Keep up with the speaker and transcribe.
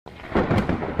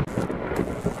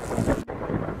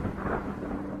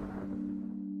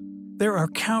There are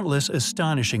countless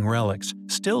astonishing relics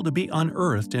still to be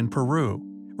unearthed in Peru,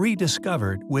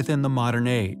 rediscovered within the modern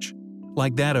age.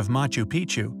 Like that of Machu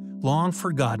Picchu, long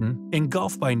forgotten,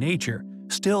 engulfed by nature,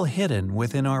 still hidden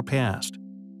within our past.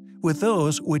 With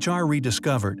those which are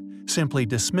rediscovered, simply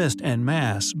dismissed en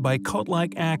masse by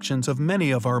cult-like actions of many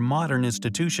of our modern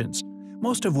institutions,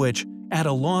 most of which at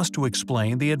a loss to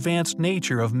explain the advanced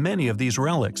nature of many of these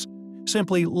relics,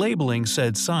 simply labeling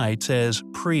said sites as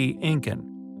pre-Incan.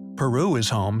 Peru is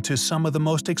home to some of the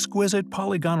most exquisite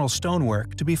polygonal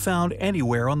stonework to be found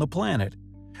anywhere on the planet.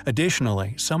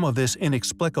 Additionally, some of this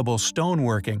inexplicable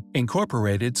stoneworking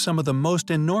incorporated some of the most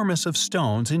enormous of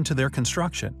stones into their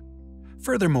construction.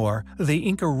 Furthermore, the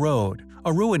Inca Road,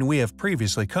 a ruin we have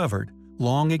previously covered,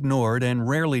 long ignored and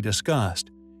rarely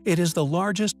discussed, it is the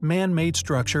largest man-made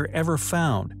structure ever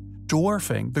found,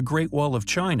 dwarfing the Great Wall of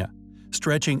China,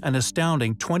 stretching an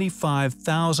astounding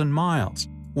 25,000 miles,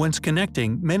 once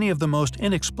connecting many of the most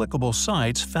inexplicable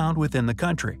sites found within the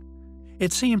country.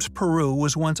 It seems Peru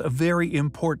was once a very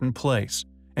important place,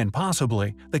 and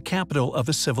possibly the capital of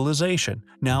a civilization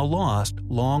now lost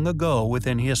long ago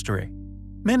within history.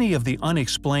 Many of the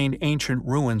unexplained ancient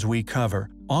ruins we cover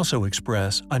also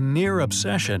express a near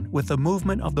obsession with the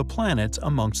movement of the planets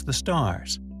amongst the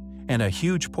stars, and a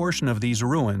huge portion of these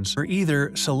ruins are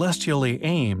either celestially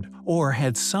aimed or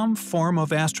had some form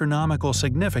of astronomical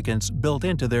significance built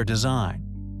into their design.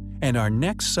 And our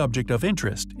next subject of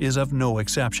interest is of no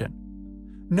exception.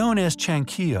 Known as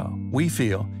Chanquillo, we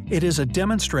feel it is a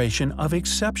demonstration of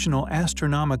exceptional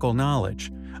astronomical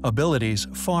knowledge, abilities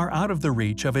far out of the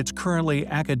reach of its currently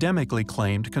academically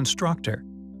claimed constructor.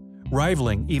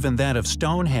 Rivaling even that of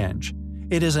Stonehenge,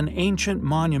 it is an ancient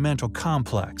monumental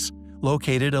complex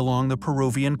located along the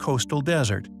Peruvian coastal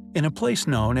desert in a place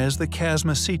known as the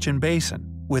Casma-Sichan Basin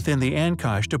within the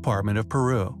Ancash department of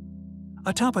Peru.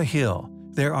 Atop a hill,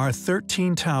 there are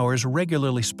 13 towers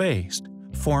regularly spaced,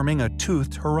 forming a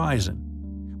toothed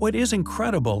horizon. What is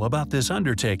incredible about this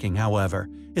undertaking, however,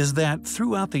 is that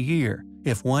throughout the year,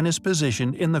 if one is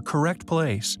positioned in the correct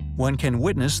place, one can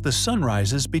witness the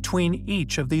sunrises between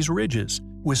each of these ridges,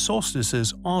 with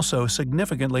solstices also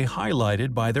significantly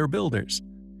highlighted by their builders.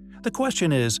 The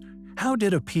question is, how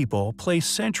did a people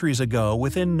placed centuries ago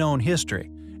within known history,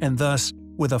 and thus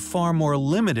with a far more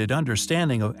limited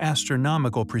understanding of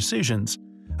astronomical precisions,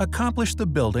 accomplish the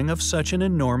building of such an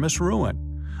enormous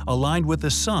ruin, aligned with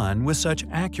the sun with such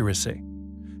accuracy?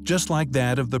 Just like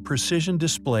that of the precision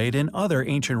displayed in other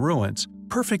ancient ruins,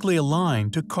 perfectly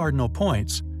aligned to cardinal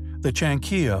points, the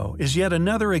Chanquillo is yet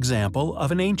another example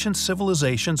of an ancient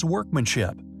civilization's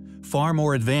workmanship, far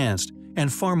more advanced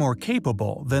and far more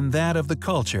capable than that of the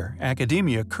culture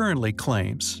academia currently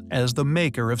claims as the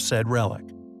maker of said relic.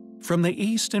 From the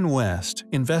east and west,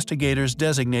 investigators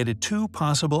designated two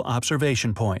possible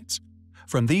observation points.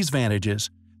 From these vantages,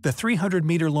 the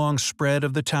 300-meter-long spread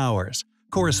of the towers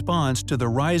corresponds to the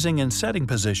rising and setting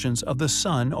positions of the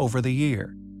sun over the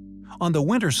year. On the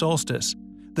winter solstice,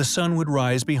 the sun would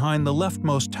rise behind the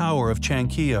leftmost tower of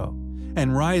Chanquillo,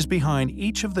 and rise behind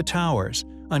each of the towers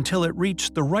until it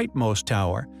reached the rightmost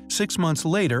tower 6 months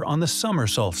later on the summer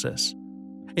solstice.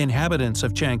 Inhabitants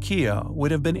of Chanquillo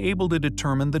would have been able to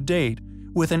determine the date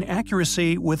with an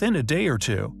accuracy within a day or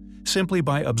two, simply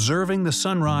by observing the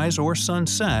sunrise or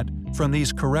sunset from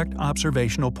these correct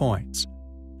observational points.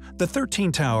 The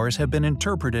 13 towers have been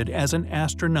interpreted as an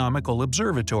astronomical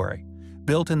observatory,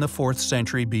 built in the 4th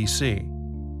century BC.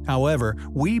 However,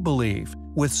 we believe,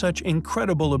 with such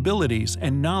incredible abilities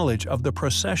and knowledge of the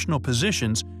processional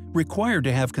positions required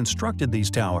to have constructed these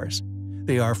towers,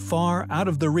 they are far out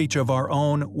of the reach of our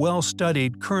own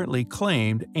well-studied, currently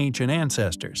claimed ancient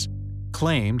ancestors.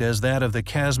 Claimed as that of the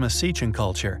Casma-Sichan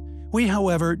culture, we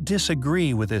however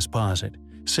disagree with this posit,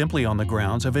 simply on the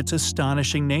grounds of its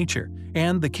astonishing nature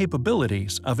and the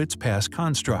capabilities of its past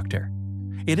constructor.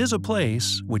 It is a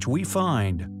place which we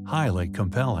find highly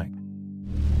compelling.